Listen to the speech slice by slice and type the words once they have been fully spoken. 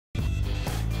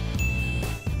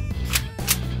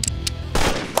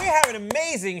have an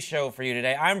amazing show for you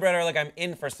today. I'm Brett Ehrlich. I'm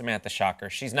in for Samantha Shocker.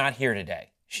 She's not here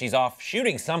today. She's off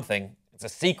shooting something. It's a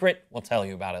secret. We'll tell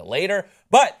you about it later.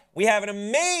 But we have an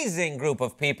amazing group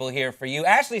of people here for you.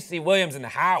 Ashley C. Williams in the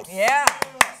house. Yeah.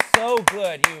 So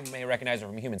good. You may recognize her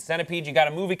from Human Centipede. You got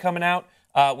a movie coming out,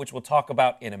 which we'll talk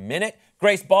about in a minute.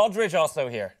 Grace Baldridge also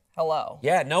here. Hello.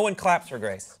 Yeah, no one claps for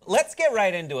Grace. Let's get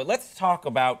right into it. Let's talk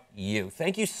about you.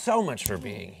 Thank you so much for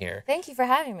being here. Thank you for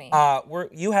having me.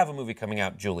 You have a movie coming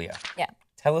out, Julia. Yeah.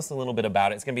 Tell us a little bit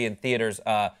about it. It's going to be in theaters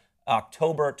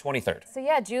October 23rd. So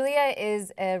yeah, Julia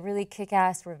is a really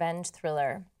kick-ass revenge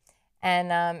thriller.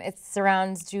 And it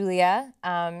surrounds Julia.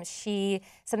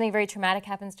 Something very traumatic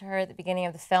happens to her at the beginning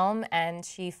of the film, and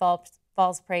she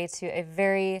falls prey to a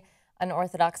very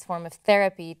unorthodox form of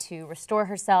therapy to restore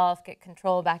herself, get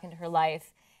control back into her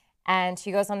life. And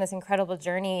she goes on this incredible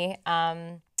journey,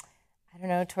 I don't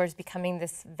know, towards becoming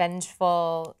this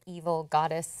vengeful, evil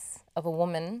goddess of a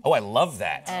woman. Oh, I love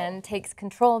that. And takes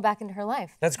control back into her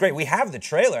life. That's great. We have the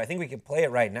trailer. I think we can play it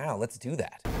right now. Let's do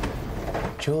that.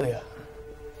 Julia.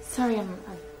 Sorry, I'm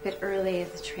a bit early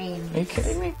at the train. Are you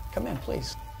kidding me? Come in,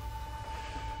 please.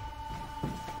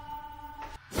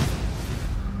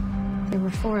 There were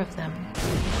 4 of them.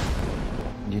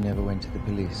 You never went to the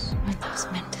police. One was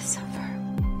meant to suffer.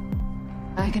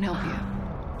 I can help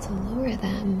you. To lure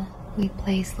them, we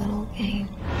play this little game.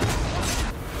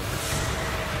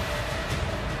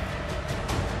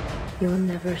 You'll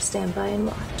never stand by and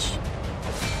watch.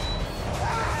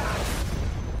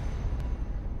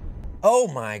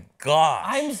 Oh my gosh.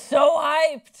 I'm so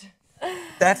hyped.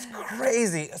 That's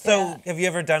crazy. So, have you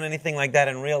ever done anything like that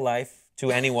in real life to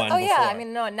anyone before? Yeah, I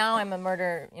mean, no, now I'm a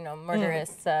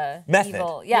murderous, Method.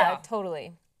 evil. Yeah,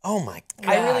 totally. Oh my gosh.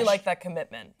 I really like that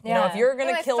commitment. Yeah. You know, if you're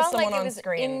gonna kill someone on it was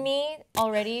screen. in me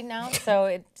already now, so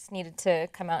it just needed to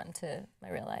come out into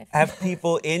my real life. Have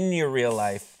people in your real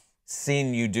life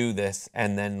seen you do this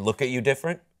and then look at you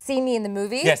different? See me in the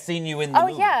movie? Yeah, seen you in the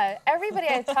movie. Oh yeah, everybody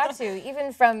I've talked to,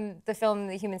 even from the film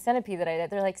The Human Centipede that I did,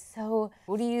 they're like, so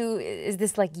is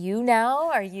this like you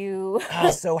now? Are you?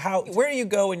 So where do you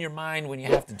go in your mind when you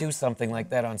have to do something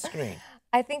like that on screen?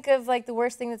 I think of like the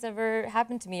worst thing that's ever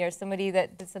happened to me, or somebody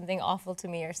that did something awful to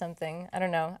me or something. I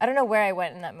don't know. I don't know where I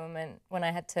went in that moment when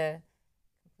I had to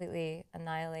completely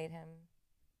annihilate him.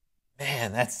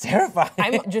 Man, that's terrifying.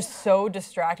 I'm just so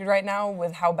distracted right now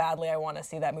with how badly I want to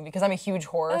see that movie because I'm a huge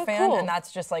horror fan, cool. and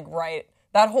that's just like right.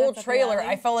 That whole That's trailer, reality.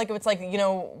 I felt like it's like, you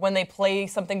know, when they play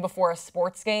something before a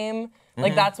sports game,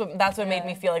 like that's what made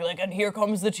me feel like, and here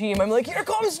comes the team. I'm like, here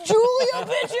comes Julia,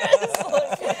 bitches!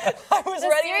 Like, I was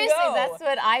ready Seriously, to go. that's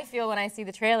what I feel when I see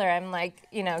the trailer. I'm like,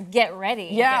 you know, get ready.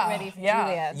 Yeah, Get ready for yeah.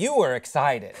 Julia. You were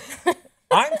excited.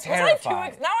 I'm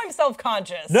terrified. Now I'm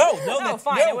self-conscious. No, that's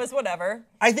fine. no. It was whatever.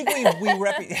 I think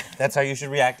that's how you should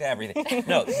react to everything.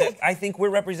 No, I think we're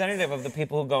representative of the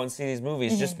people who go and see these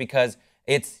movies just because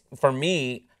it's, for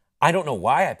me, I don't know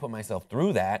why I put myself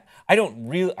through that. I don't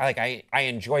really, like, I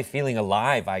enjoy feeling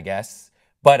alive, I guess,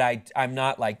 but I'm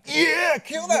not like, yeah,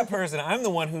 kill that person. I'm the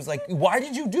one who's like, why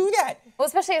did you do that? Well,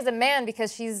 especially as a man,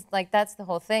 because she's like, that's the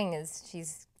whole thing, is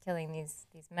she's killing these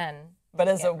men. But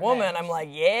as a woman, I'm like,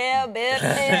 yeah,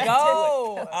 bitch,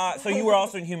 go. So you were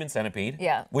also in Human Centipede,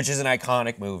 Yeah. which is an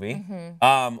iconic movie.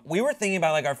 We were thinking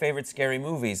about like our favorite scary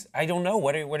movies. I don't know,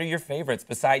 what are your favorites?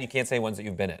 Besides, you can't say ones that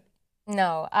you've been in.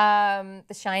 No,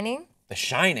 The Shining. The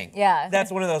Shining. Yeah.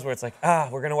 That's one of those where it's like,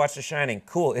 we're gonna watch The Shining.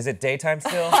 Cool. Is it daytime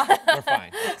still? We're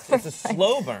fine. It's a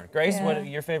slow burn. Grace, what are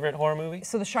your favorite horror movie?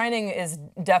 So The Shining is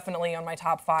definitely on my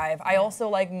top 5. I also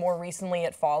like more recently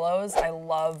It Follows. I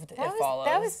loved It Follows.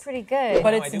 That was pretty good.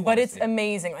 But No, it's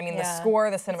amazing. I mean, the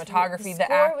score, the cinematography, the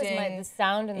score acting. was the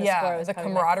sound and the score was the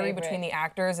probably my camaraderie favorite. between the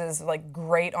actors is like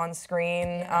great on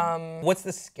screen. What's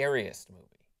the scariest movie?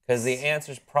 Because the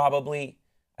answer's probably,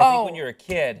 I think when you're a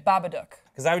kid. Babadook.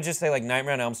 Because I would just say like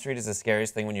Nightmare on Elm Street is the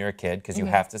scariest thing when you're a kid because you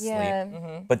have to sleep.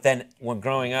 Yeah. But then when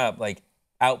growing up, like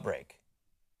Outbreak.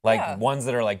 Like ones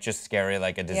that are like just scary,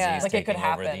 like a disease Like it could taking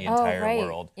over the happen. entire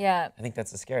world. Yeah. I think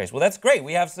that's the scariest. Well, that's great.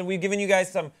 We've given you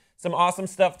guys some awesome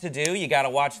stuff to do. You got to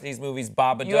watch these movies.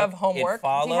 Babadook. You have homework. It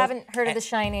Follows. If you haven't heard of The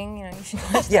Shining, you know, you should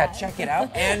watch Yeah, that. check it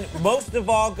out. And most of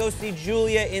all, go see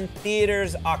Julia in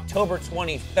theaters October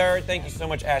 23rd. Thank you so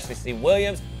much, Ashley C.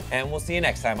 Williams. And we'll see you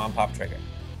next time on Pop Trigger.